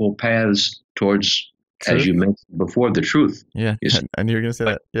multiple paths towards, truth? As you mentioned before, the truth? Yeah, I knew you were going to say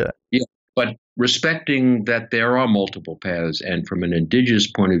that. Yeah, but respecting that there are multiple paths, and from an indigenous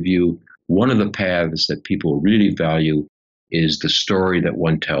point of view, one of the paths that people really value is the story that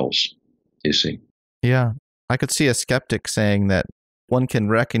one tells, you see. Yeah, I could see a skeptic saying that one can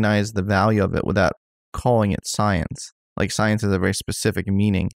recognize the value of it without calling it science. Like science has a very specific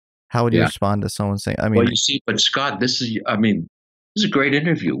meaning. How would you respond to someone saying, well, you see, but Scott, this is a great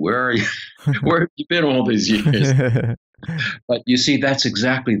interview. Where are you? Where have you been all these years? But you see, that's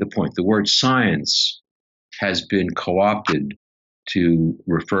exactly the point. The word science has been co-opted to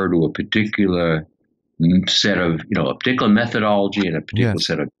refer to a particular set of, a particular methodology and a particular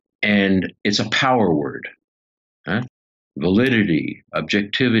set of, and it's a power word. Huh? Validity,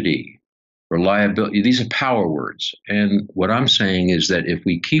 objectivity, reliability, these are power words. And what I'm saying is that if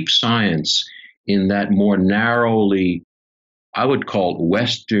we keep science in that more narrowly, I would call it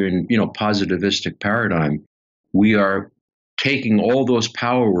Western, positivistic paradigm, we are taking all those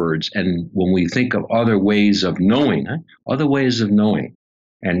power words, and when we think of other ways of knowing,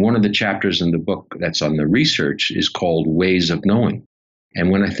 and one of the chapters in the book that's on the research is called Ways of Knowing.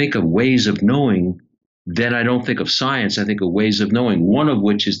 And when I think of ways of knowing, then I don't think of science, I think of ways of knowing, one of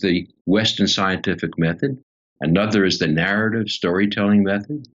which is the Western scientific method. Another is the narrative storytelling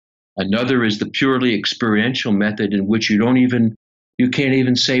method. Another is the purely experiential method in which you can't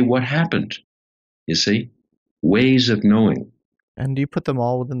even say what happened. You see? Ways of knowing. And do you put them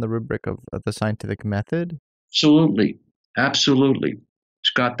all within the rubric of the scientific method? Absolutely. Absolutely.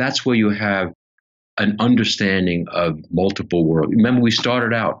 Scott, that's where you have an understanding of multiple worlds. Remember, we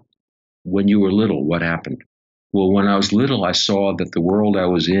started out when you were little, what happened? Well, when I was little, I saw that the world I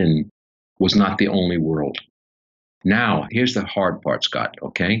was in was not the only world. Now, here's the hard part, Scott,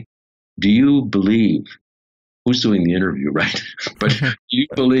 okay? Do you believe, who's doing the interview, right? But do you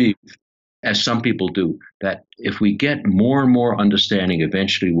believe, as some people do, that if we get more and more understanding,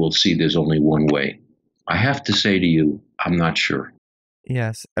 eventually we'll see there's only one way? I have to say to you, I'm not sure.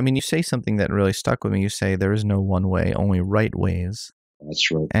 Yes. I mean, you say something that really stuck with me. You say there is no one way, only right ways.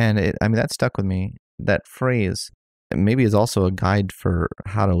 That's right. And that stuck with me. That phrase maybe is also a guide for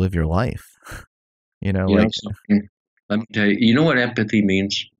how to live your life. Let me tell you, you know what empathy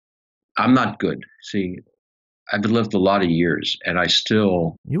means? I'm not good. See, I've lived a lot of years, and I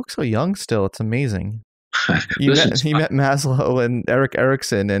still... You look so young still. It's amazing. You met Maslow and Erik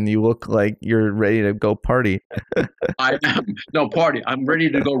Erikson, and you look like you're ready to go party. I am. No, party. I'm ready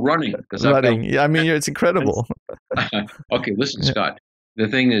to go running. Running. Yeah, I mean, it's incredible. Okay, listen, Scott. The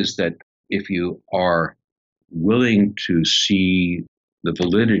thing is that if you are willing to see the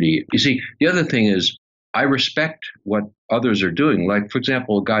validity... You see, the other thing is, I respect what others are doing. Like, for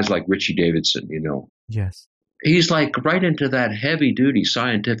example, guys like Richie Davidson, Yes. He's like right into that heavy-duty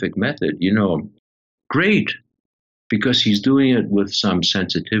scientific method, Great, because he's doing it with some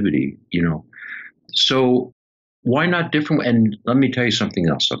sensitivity, So why not different? And let me tell you something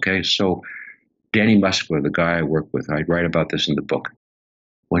else, okay? So Danny Muscler, the guy I work with, I write about this in the book.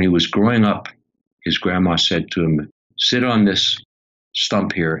 When he was growing up, his grandma said to him, sit on this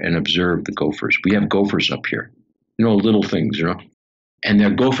stump here and observe the gophers. We have gophers up here, little things, and they're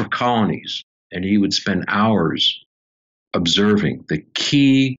gopher colonies. And he would spend hours observing. The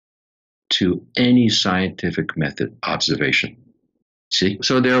key to any scientific method, observation. See?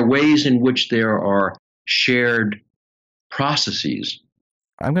 So there are ways in which there are shared processes.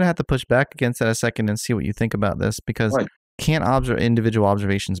 I'm going to have to push back against that a second and see what you think about this, because Right. can't individual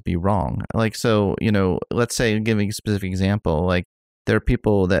observations be wrong? Like, so, let's say, giving a specific example, like there are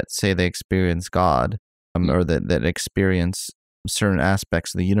people that say they experience God, or that experience certain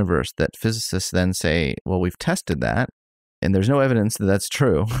aspects of the universe that physicists then say, well, we've tested that and there's no evidence that that's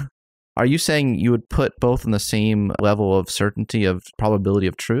true. Are you saying you would put both on the same level of certainty of probability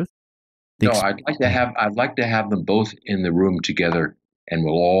of truth? No, I'd like to have them both in the room together, and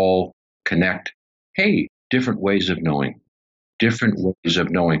we'll all connect. Hey, different ways of knowing. Different ways of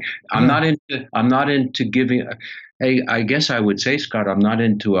knowing. I'm not into giving. Hey, I guess I would say, Scott, I'm not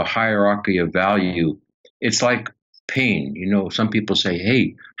into a hierarchy of value. It's like pain. Some people say,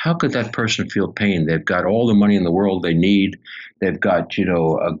 hey, how could that person feel pain? They've got all the money in the world they need. They've got,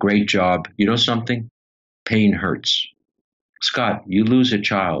 a great job. You know something? Pain hurts. Scott, you lose a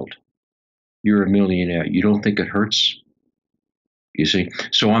child. You're a millionaire. You don't think it hurts? You see?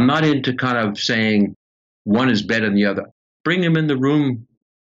 So I'm not into kind of saying one is better than the other. Bring them in the room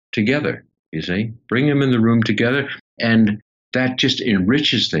together, you see? Bring them in the room together, and that just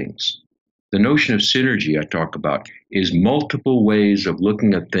enriches things. The notion of synergy I talk about is multiple ways of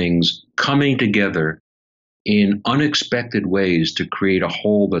looking at things coming together in unexpected ways to create a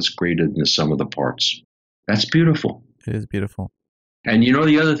whole that's greater than the sum of the parts. That's beautiful. It is beautiful. And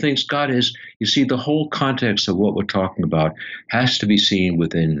the other thing, Scott, is, you see, the whole context of what we're talking about has to be seen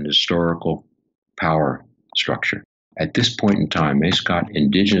within an historical power structure. At this point in time, Scott,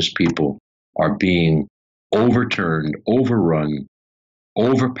 Indigenous people are being overturned, overrun,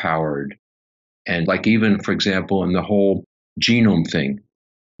 overpowered. And like even, for example, in the whole genome thing,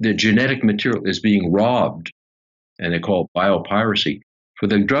 the genetic material is being robbed, and they call it biopiracy, for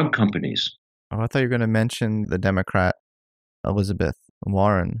the drug companies. Oh, I thought you were going to mention the Democrat, Elizabeth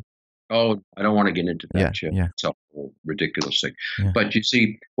Warren. Oh, I don't want to get into that. Yeah. It's a whole ridiculous thing. Yeah. But you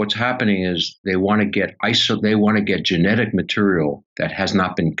see, what's happening is they want to get they want to get genetic material that has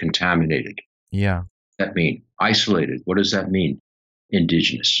not been contaminated. Yeah. What does that mean? Isolated. What does that mean?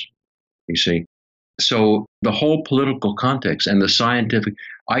 Indigenous. You see? So the whole political context and the scientific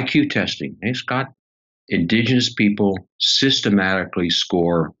IQ testing, hey, Scott, Indigenous people systematically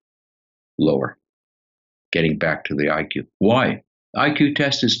score lower, getting back to the IQ. Why? The IQ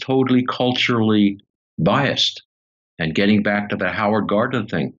test is totally culturally biased. And getting back to the Howard Gardner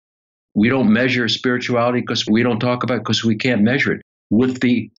thing, we don't measure spirituality because we don't talk about it because we can't measure it with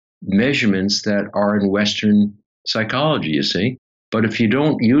the measurements that are in Western psychology, you see. But if you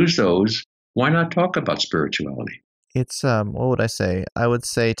don't use those, why not talk about spirituality? It's, what would I say? I would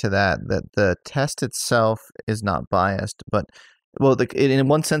say to that the test itself is not biased, but, well, in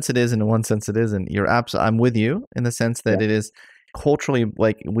one sense it is, and in one sense it isn't. I'm with you in the sense that it is culturally,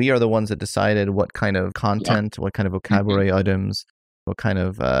 like, we are the ones that decided what kind of content, what kind of vocabulary items, what kind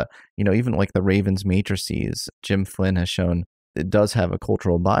of, even like the Ravens matrices, Jim Flynn has shown it does have a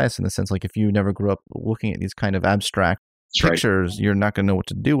cultural bias in the sense, like, if you never grew up looking at these kind of abstract pictures, you're not going to know what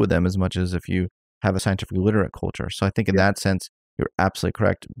to do with them as much as if you have a scientifically literate culture. So I think in that sense, you're absolutely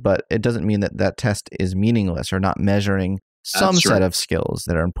correct. But it doesn't mean that test is meaningless or not measuring some set of skills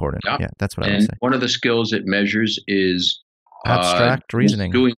that are important. Yeah, that's what I would say. One of the skills it measures is abstract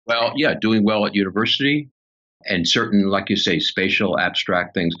reasoning. Doing well at university, and certain, like you say, spatial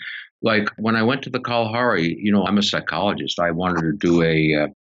abstract things. Like when I went to the Kalahari, I'm a psychologist. I wanted to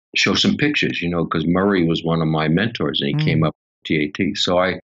show some pictures, because Murray was one of my mentors, and he came up with TAT. So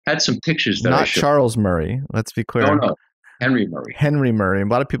I had some pictures that not I showed. Charles Murray. Let's be clear. No, Henry Murray. Henry Murray. A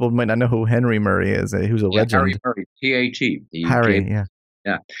lot of people might not know who Henry Murray is. Who's a legend. Harry Murray, TAT. Harry,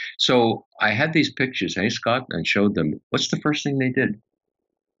 yeah. So I had these pictures, hey, Scott, and showed them. What's the first thing they did?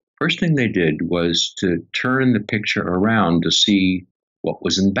 First thing they did was to turn the picture around to see what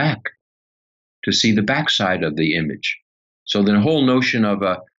was in the back, to see the backside of the image. So the whole notion of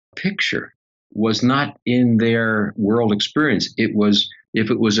a picture was not in their world experience. It was, if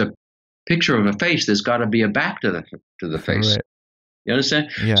it was a picture of a face, there's got to be a back to the face. Right. You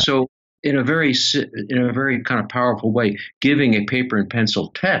understand? Yeah. So in a very kind of powerful way, giving a paper and pencil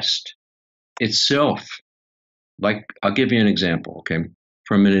test itself, like, I'll give you an example, okay?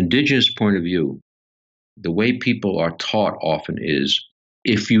 From an Indigenous point of view, the way people are taught often is,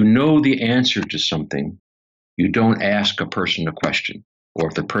 if you know the answer to something, you don't ask a person a question, or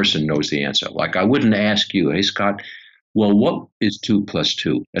if the person knows the answer. Like, I wouldn't ask you, hey, Scott, well, what is 2 +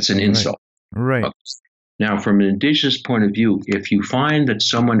 2? That's an insult. Right. Now, from an Indigenous point of view, if you find that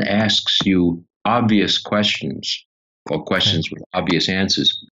someone asks you obvious questions, or questions with obvious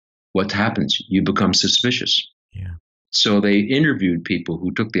answers, what happens? You become suspicious. Yeah. So they interviewed people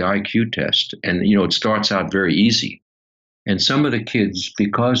who took the IQ test, and it starts out very easy. And some of the kids,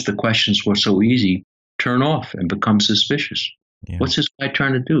 because the questions were so easy, turn off and become suspicious. Yeah. What's this guy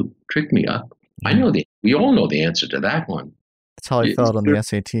trying to do? Trick me up? Yeah. We all know the answer to that one. That's how I felt on the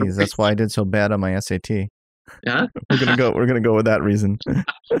SATs. That's why I did so bad on my SAT. Yeah? We're gonna go with that reason.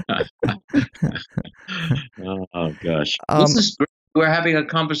 Oh gosh. We're having a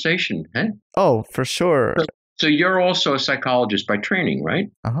conversation, huh? Oh, for sure. So you're also a psychologist by training, right?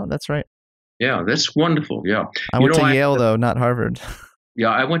 That's right. Yeah, that's wonderful. Yeah. I went to Yale, though, not Harvard. Yeah,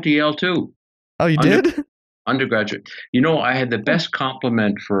 I went to Yale, too. Oh, you did? Undergraduate. I had the best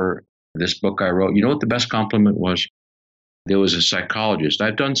compliment for this book I wrote. You know what the best compliment was? There was a psychologist.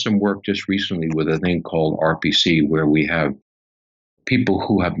 I've done some work just recently with a thing called RPC, where we have people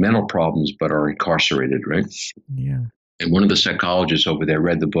who have mental problems but are incarcerated, right? Yeah. And one of the psychologists over there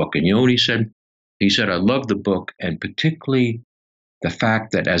read the book. And you know what he said? He said, I love the book, and particularly the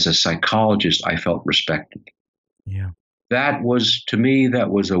fact that as a psychologist, I felt respected. Yeah. That was, to me,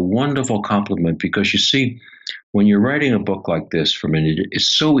 that was a wonderful compliment, because you see, when you're writing a book like this,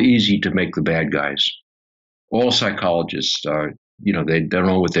 it's so easy to make the bad guys. All psychologists are, they don't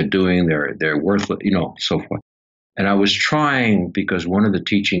know what they're doing. They're worthless, so forth. And I was trying, because one of the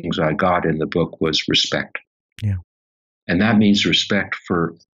teachings I got in the book was respect. Yeah. And that means respect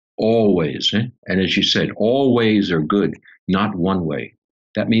for all ways. And as you said, all ways are good, not one way.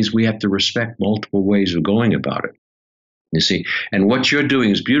 That means we have to respect multiple ways of going about it. You see, and what you're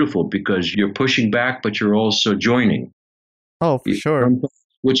doing is beautiful, because you're pushing back, but you're also joining. Oh, for sure.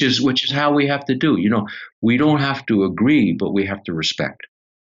 Which is how we have to do. We don't have to agree, but we have to respect.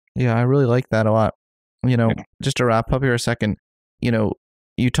 Yeah, I really like that a lot. Just to wrap up here a second,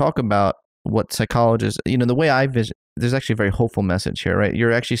 you talk about what psychologists, the way I vision, there's actually a very hopeful message here, right?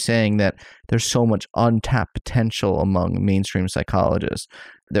 You're actually saying that there's so much untapped potential among mainstream psychologists,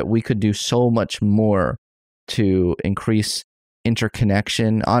 that we could do so much more to increase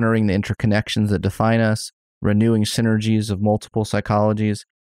interconnection, honoring the interconnections that define us, renewing synergies of multiple psychologies.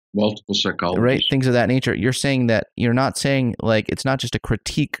 Right? Things of that nature. You're saying that, you're not saying, like, it's not just a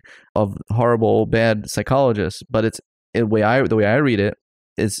critique of horrible, bad psychologists, but it's the way I read it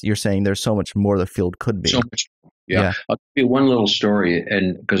is, you're saying there's so much more the field could be. So much. Yeah. I'll give you one little story,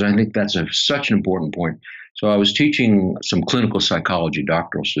 and because I think that's such an important point. So I was teaching some clinical psychology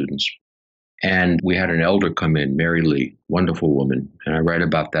doctoral students, and we had an elder come in, Mary Lee, wonderful woman, and I write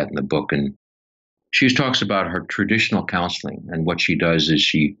about that in the book. And she talks about her traditional counseling, and what she does is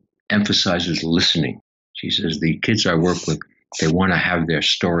she emphasizes listening. She says, the kids I work with, they want to have their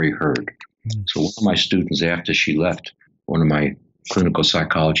story heard. So one of my students, after she left, one of my clinical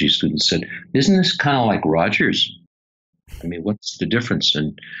psychology students said, isn't this kind of like Rogers? I mean, what's the difference?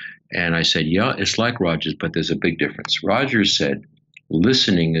 And I said, yeah, it's like Rogers, but there's a big difference. Rogers said,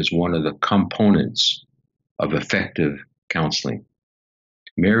 listening is one of the components of effective counseling.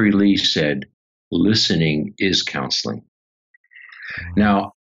 Mary Lee said, listening is counseling.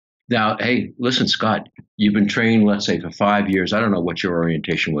 Now, hey, listen, Scott, you've been trained, let's say, for 5 years. I don't know what your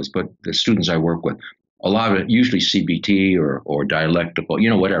orientation was, but the students I work with, a lot of it, usually CBT or dialectical,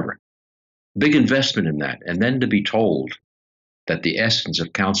 whatever. Big investment in that. And then to be told that the essence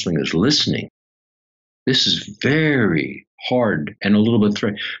of counseling is listening, this is very hard and a little bit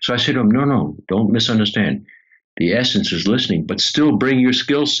threatening. So I said to him, no, don't misunderstand. The essence is listening, but still bring your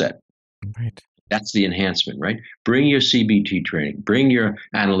skill set. Right. That's the enhancement, right? Bring your CBT training, bring your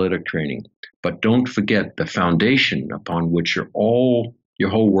analytic training, but don't forget the foundation upon which your whole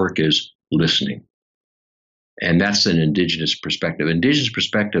work is listening. And that's an Indigenous perspective. Indigenous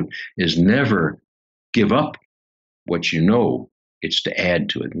perspective is never give up what you know, it's to add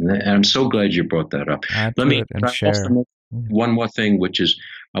to it. And I'm so glad you brought that up. Let me share one more thing, which is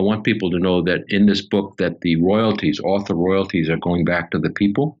I want people to know that in this book that the author royalties are going back to the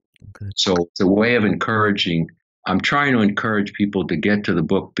people. Okay. So it's a way of encouraging. I'm trying to encourage people to get to the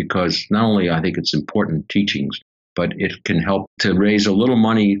book, because not only I think it's important teachings, but it can help to raise a little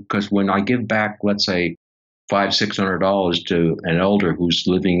money. Because when I give back, let's say, $500-$600 to an elder who's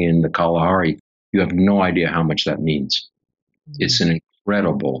living in the Kalahari, you have no idea how much that means. It's an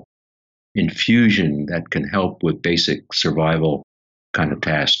incredible infusion that can help with basic survival kind of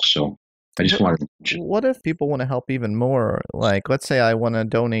tasks. So I just wanted to mention. What if people want to help even more? Like, let's say I want to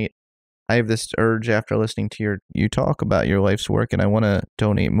donate. I have this urge after listening to you talk about your life's work, and I want to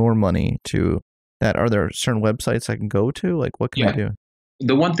donate more money to that. Are there certain websites I can go to? Like, what can I do?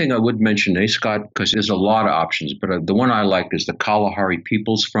 The one thing I would mention, Scott, because there's a lot of options, but the one I like is the Kalahari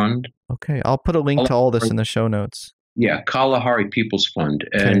People's Fund. Okay, I'll put a link to all this in the show notes. Yeah, Kalahari People's Fund.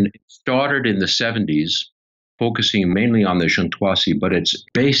 Okay. And it started in the 70s focusing mainly on the Shuntuasi, but it's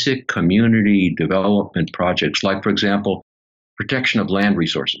basic community development projects, like, for example, protection of land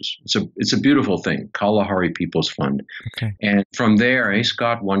resources. It's a beautiful thing, Kalahari People's Fund. Okay. And from there,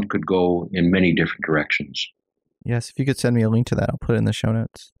 Scott, one could go in many different directions. Yes, if you could send me a link to that, I'll put it in the show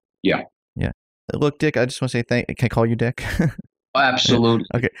notes. Yeah. Yeah. Look, Dick, I just want to say can I call you Dick? Absolutely.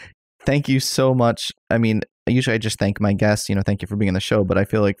 Okay. Thank you so much. I mean, usually I just thank my guests, thank you for being on the show, but I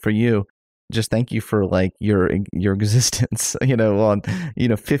feel like for you, just thank you for like your existence, on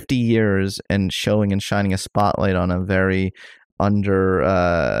 50 years and showing and shining a spotlight on a very what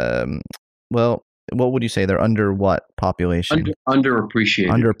would you say? They're under what population? Underappreciated.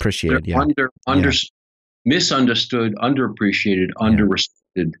 Underappreciated, yeah. Misunderstood, underappreciated,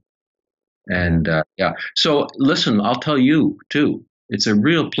 underrespected. And so listen, I'll tell you too, it's a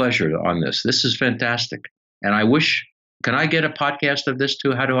real pleasure on this. This is fantastic. And I wish, can I get a podcast of this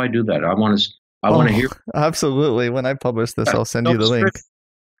too? How do I do that? I want to hear. Absolutely. When I publish this, I'll send you the link.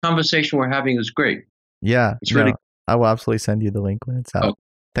 Conversation we're having is great. Yeah. It's really. I will absolutely send you the link when it's out. Oh,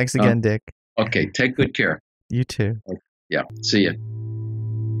 thanks again, Dick. Okay. Take good care. You too. Yeah. See you.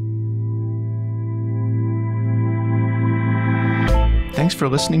 Thanks for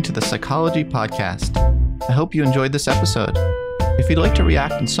listening to the Psychology Podcast. I hope you enjoyed this episode. If you'd like to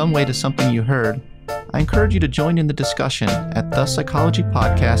react in some way to something you heard, I encourage you to join in the discussion at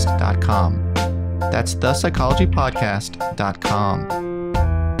thepsychologypodcast.com. That's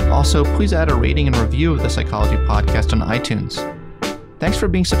thepsychologypodcast.com. Also, please add a rating and review of the Psychology Podcast on iTunes. Thanks for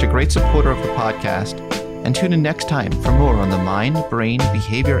being such a great supporter of the podcast, and tune in next time for more on the mind, brain,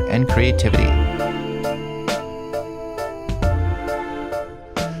 behavior, and creativity.